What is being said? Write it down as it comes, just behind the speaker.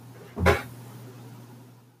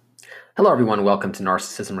Hello, everyone. Welcome to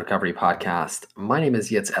Narcissism Recovery Podcast. My name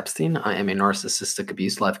is Yitz Epstein. I am a narcissistic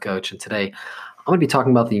abuse life coach, and today I'm going to be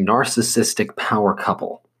talking about the narcissistic power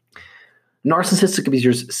couple. Narcissistic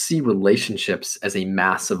abusers see relationships as a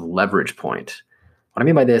massive leverage point. What I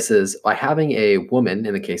mean by this is by having a woman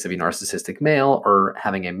in the case of a narcissistic male, or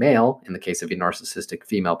having a male in the case of a narcissistic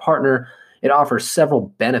female partner, it offers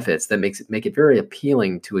several benefits that make it very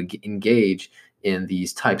appealing to engage in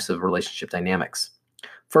these types of relationship dynamics.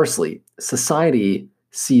 Firstly, society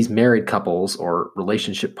sees married couples or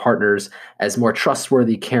relationship partners as more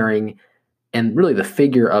trustworthy, caring, and really the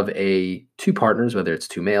figure of two partners, whether it's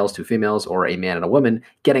two males, two females, or a man and a woman,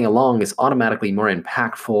 getting along is automatically more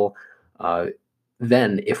impactful uh,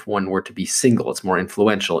 than if one were to be single. It's more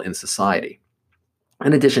influential in society.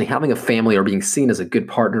 In addition, having a family or being seen as a good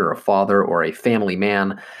partner, or a father, or a family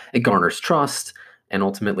man, it garners trust and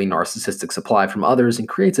ultimately narcissistic supply from others and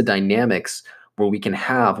creates a dynamics where we can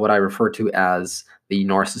have what I refer to as the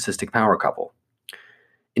narcissistic power couple.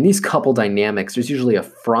 In these couple dynamics, there's usually a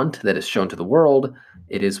front that is shown to the world.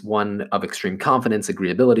 It is one of extreme confidence,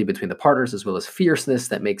 agreeability between the partners, as well as fierceness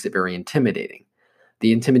that makes it very intimidating.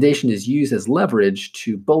 The intimidation is used as leverage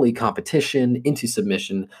to bully competition into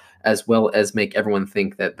submission, as well as make everyone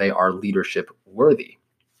think that they are leadership worthy.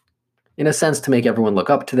 In a sense, to make everyone look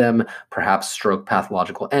up to them, perhaps stroke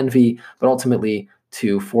pathological envy, but ultimately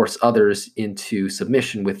to force others into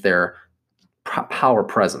submission with their power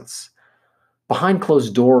presence. Behind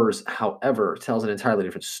closed doors, however, tells an entirely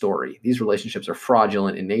different story. These relationships are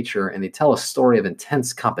fraudulent in nature, and they tell a story of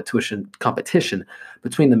intense competition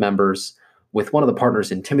between the members, with one of the partners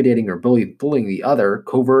intimidating or bullying the other,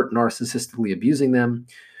 covert, narcissistically abusing them,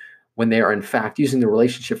 when they are in fact using the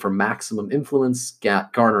relationship for maximum influence,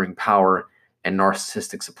 garnering power, and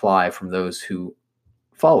narcissistic supply from those who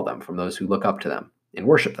follow them, from those who look up to them and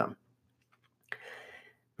worship them.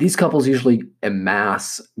 These couples usually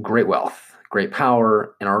amass great wealth, great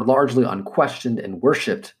power, and are largely unquestioned and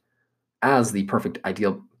worshipped as the perfect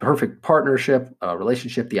partnership,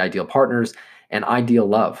 relationship, the ideal partners, and ideal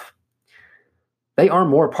love. They are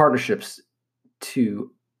more partnerships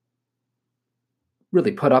to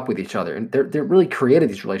really put up with each other, and they're really created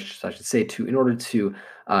these relationships, I should say, in order to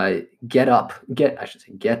get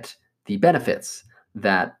the benefits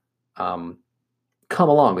that come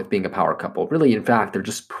along with being a power couple. Really, in fact, they're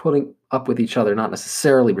just putting up with each other, not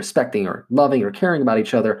necessarily respecting or loving or caring about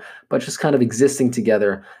each other, but just kind of existing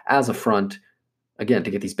together as a front, again, to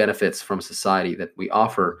get these benefits from society that we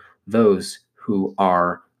offer those who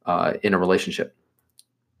are in a relationship.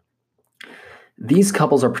 These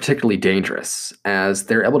couples are particularly dangerous as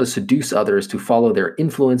they're able to seduce others to follow their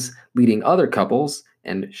influence, leading other couples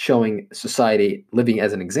and showing society, living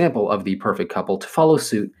as an example of the perfect couple, to follow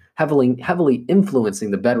suit, heavily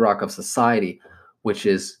influencing the bedrock of society, which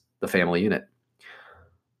is the family unit.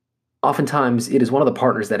 Oftentimes, it is one of the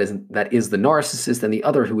partners that is the narcissist, and the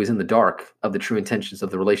other who is in the dark of the true intentions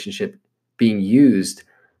of the relationship being used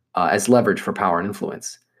as leverage for power and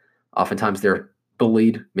influence. Oftentimes, they're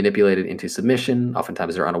bullied, manipulated into submission.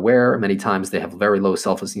 Oftentimes, they're unaware. Many times, they have very low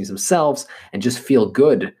self-esteem themselves and just feel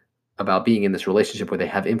good about being in this relationship where they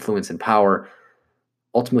have influence and power.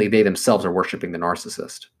 Ultimately, they themselves are worshiping the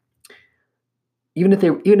narcissist. Even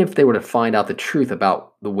if they were to find out the truth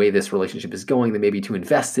about the way this relationship is going, they may be too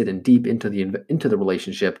invested and deep into the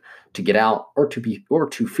relationship to get out, or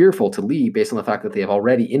too fearful to leave, based on the fact that they have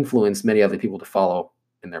already influenced many other people to follow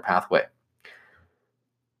in their pathway.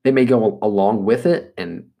 They may go along with it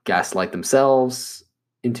and gaslight themselves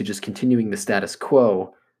into just continuing the status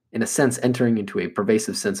quo, in a sense, entering into a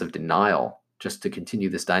pervasive sense of denial just to continue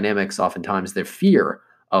this dynamics. Oftentimes, their fear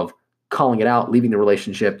of calling it out, leaving the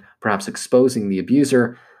relationship, perhaps exposing the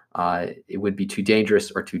abuser, it would be too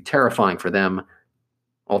dangerous or too terrifying for them.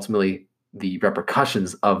 Ultimately, the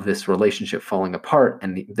repercussions of this relationship falling apart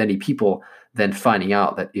and many people then finding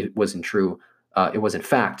out that it was in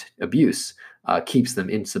fact abuse, keeps them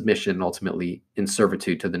in submission and ultimately in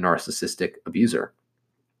servitude to the narcissistic abuser.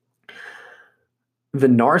 The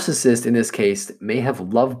narcissist in this case may have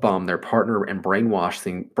love bombed their partner and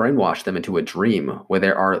brainwashed them into a dream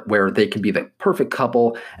where they can be the perfect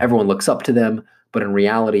couple, everyone looks up to them, but in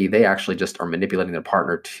reality, they actually just are manipulating their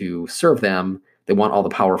partner to serve them. They want all the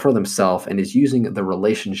power for themselves, and is using the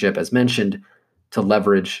relationship, as mentioned, to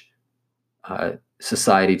leverage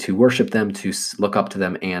society to worship them, to look up to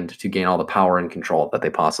them, and to gain all the power and control that they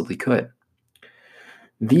possibly could.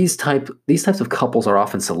 These types of couples are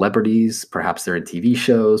often celebrities. Perhaps they're in TV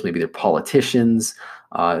shows. Maybe they're politicians.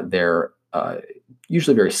 They're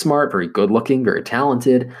usually very smart, very good looking, very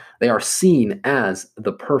talented. They are seen as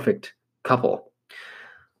the perfect couple.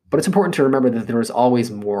 But it's important to remember that there is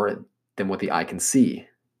always more than what the eye can see.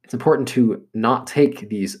 It's important to not take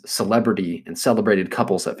these celebrity and celebrated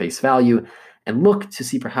couples at face value and look to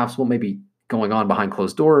see perhaps what may be going on behind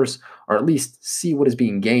closed doors, or at least see what is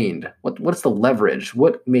being gained. What's the leverage?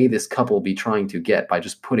 What may this couple be trying to get by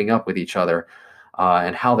just putting up with each other,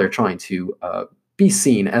 and how they're trying to be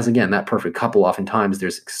seen as, again, that perfect couple. Oftentimes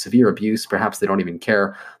there's severe abuse. Perhaps they don't even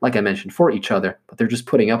care, like I mentioned, for each other, but they're just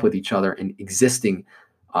putting up with each other and existing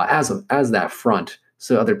as that front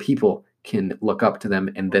so other people can look up to them.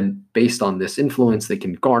 And then based on this influence, they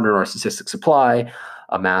can garner narcissistic supply,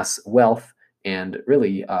 amass wealth, and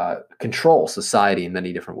really control society in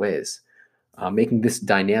many different ways, making this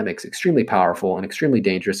dynamics extremely powerful and extremely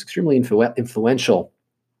dangerous, extremely influential,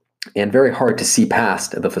 and very hard to see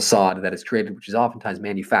past the facade that is created, which is oftentimes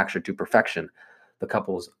manufactured to perfection. The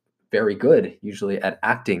couple's very good, usually, at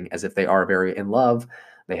acting as if they are very in love.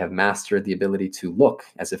 They have mastered the ability to look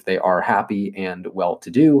as if they are happy and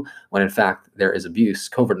well-to-do, when in fact there is abuse,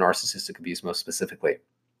 covert narcissistic abuse most specifically.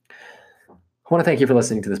 I want to thank you for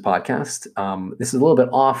listening to this podcast. This is a little bit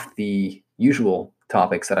off the usual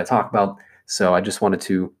topics that I talk about, so I just wanted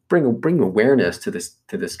to bring awareness to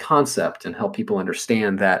this concept and help people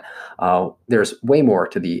understand that there's way more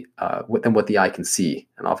to than what the eye can see.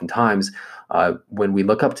 And oftentimes, when we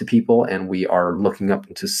look up to people and we are looking up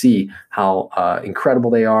to see how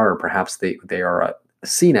incredible they are, or perhaps they are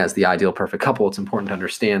seen as the ideal perfect couple, it's important to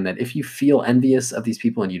understand that if you feel envious of these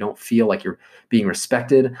people and you don't feel like you're being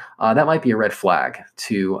respected, that might be a red flag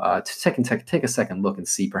to take a second look and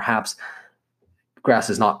see perhaps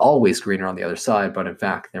grass is not always greener on the other side, but in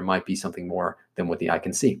fact, there might be something more than what the eye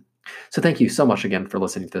can see. So thank you so much again for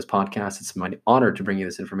listening to this podcast. It's my honor to bring you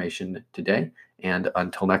this information today. And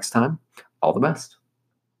until next time, all the best.